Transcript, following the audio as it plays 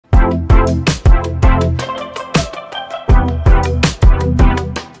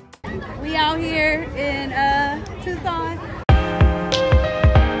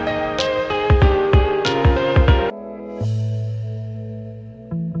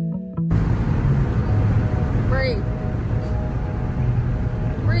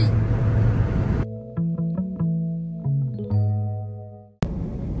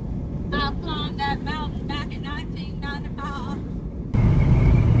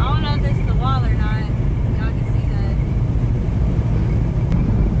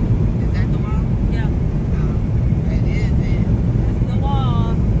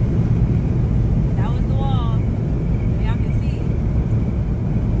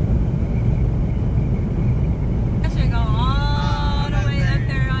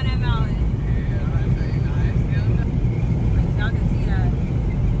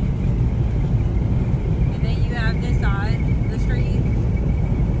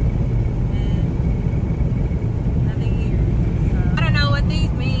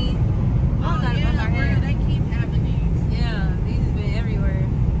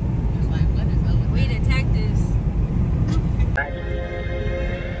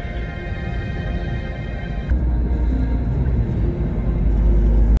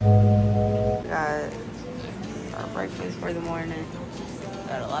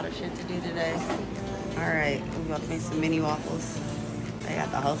lot of shit to do today. All right, we're about to make some mini waffles. I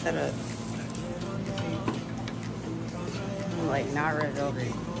got the whole setup. I'm like not ready to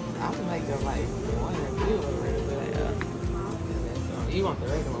open. I'm gonna make them like one or two of them. Yeah. You want the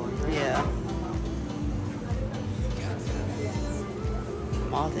regular one, right? Yeah.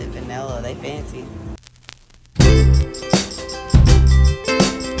 Malted vanilla, they fancy.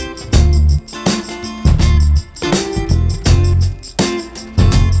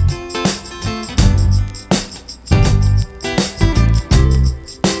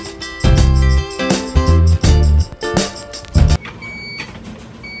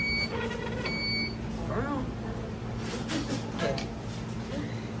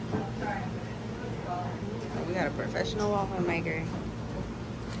 We got a professional waffle maker.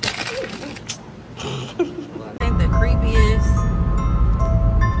 I think the creepiest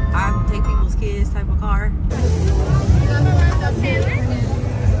I take people's kids type of car.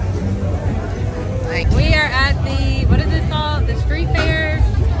 Like we are at the, what is this called? The street fair,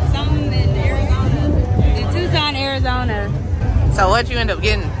 something in Arizona, in Tucson, Arizona. So what you end up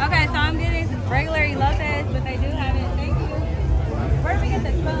getting? Okay, so I'm getting some regular elotes, but they do have it. Thank you. Where did we get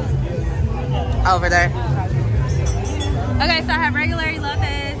the spoon? Over there. Okay, so I have regular elotes.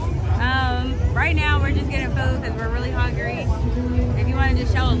 Right now we're just getting food because we're really hungry. If you want to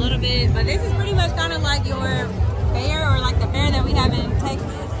just show a little bit, but this is pretty much kind of like your fair or like the fair that we have in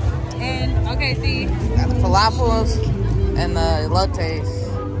Texas. And okay, see, Got the falafels and the elotes.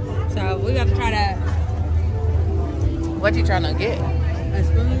 so we have to try to. What you trying to get? A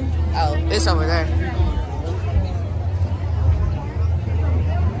spoon. Oh, it's over there.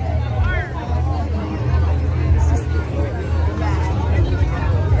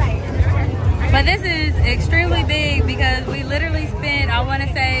 But this is extremely big because we literally spent, I want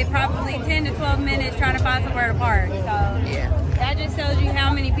to say, probably 10 to 12 minutes trying to find somewhere to park. So Yeah. that just tells you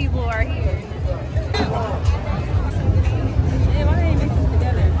how many people are here. Yeah, why didn't they mix this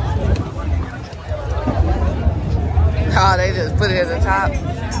together? Oh, they just put it at the top.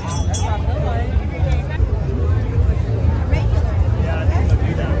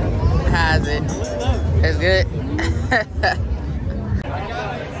 How's it? It's good.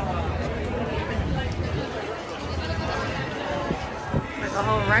 Like a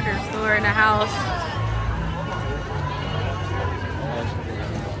whole record store in the house.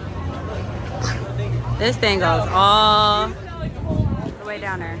 This thing goes all the way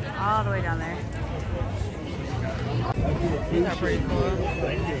down there. All the way down there. These are pretty cool.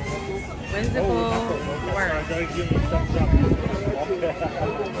 Whimsical work.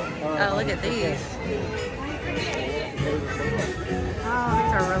 Oh, look at these. Oh,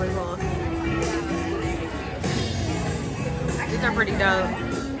 these are really cool. These are pretty dope.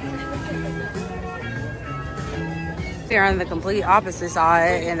 They're on the complete opposite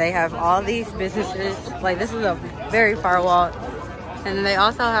side, and they have all these businesses. Like, this is a very far walk. And then they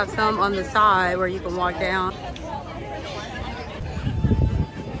also have some on the side where you can walk down.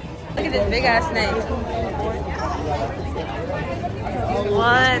 Look at this big ass snake.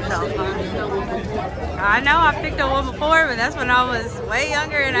 What the fuck? I know I picked up one before, but that's when I was way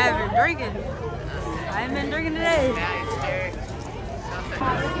younger and I haven't been drinking. I ain't been drinking today.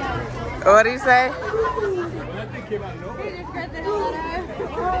 What do you say?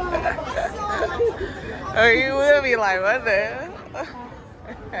 Oh, you will be like, what the hell?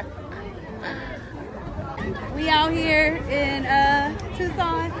 We out here in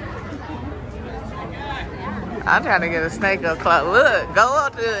Tucson. I'm trying to get a snake up close. Look, go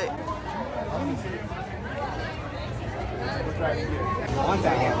up to it.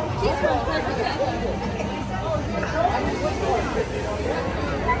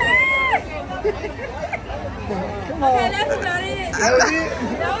 Come on. Okay, that's about it. That was it?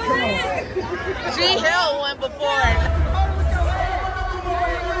 That was it. She held one before.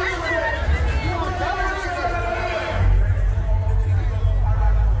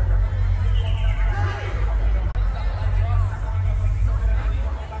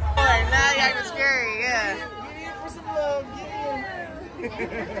 Now you're acting scary, yeah. Get in for some love,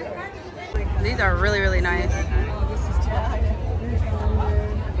 get in. These are really, really nice.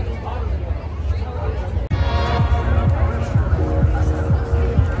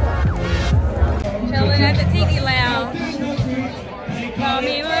 Chilling at the Tiki Lounge. Call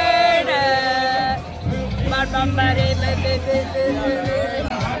me murder.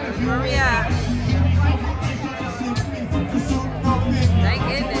 Where we at? Thank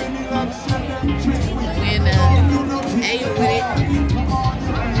goodness. And hey, you with it?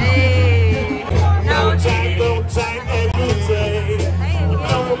 Hey. No time, no time, every day.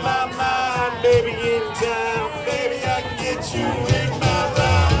 On my mind, baby, in time. Baby, I can get you in my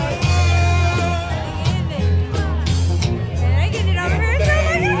ride.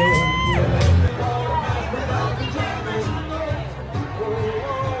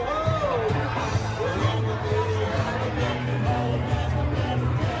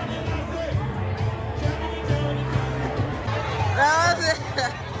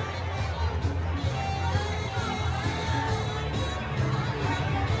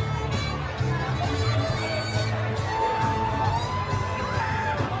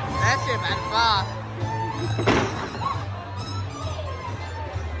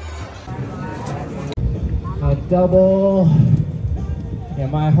 double. Yeah,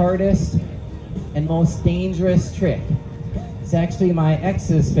 my hardest and most dangerous trick. It's actually my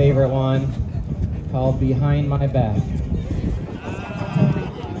ex's favorite one, called behind my back.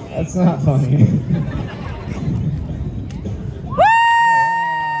 That's not funny.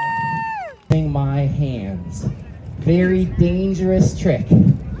 My hands. Very dangerous trick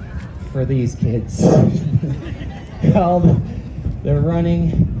for these kids. Called the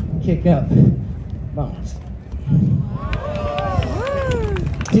running kick up bounce.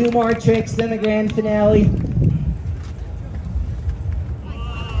 2 more tricks, then the grand finale.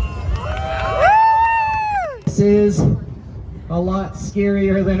 This is a lot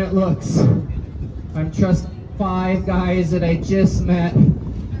scarier than it looks. I'm trusting 5 guys that I just met.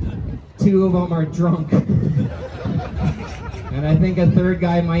 2 of them are drunk. And I think a 3rd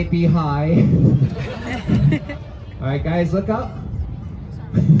guy might be high. All right, guys, look up.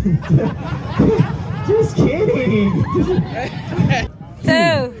 Just kidding.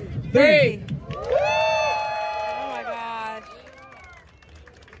 2, 3. Oh my gosh.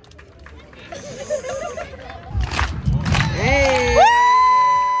 Hey.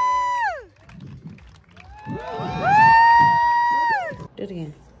 Do it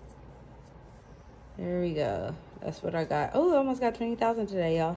again. There we go. That's what I got. Oh, I almost got 20,000 today, y'all.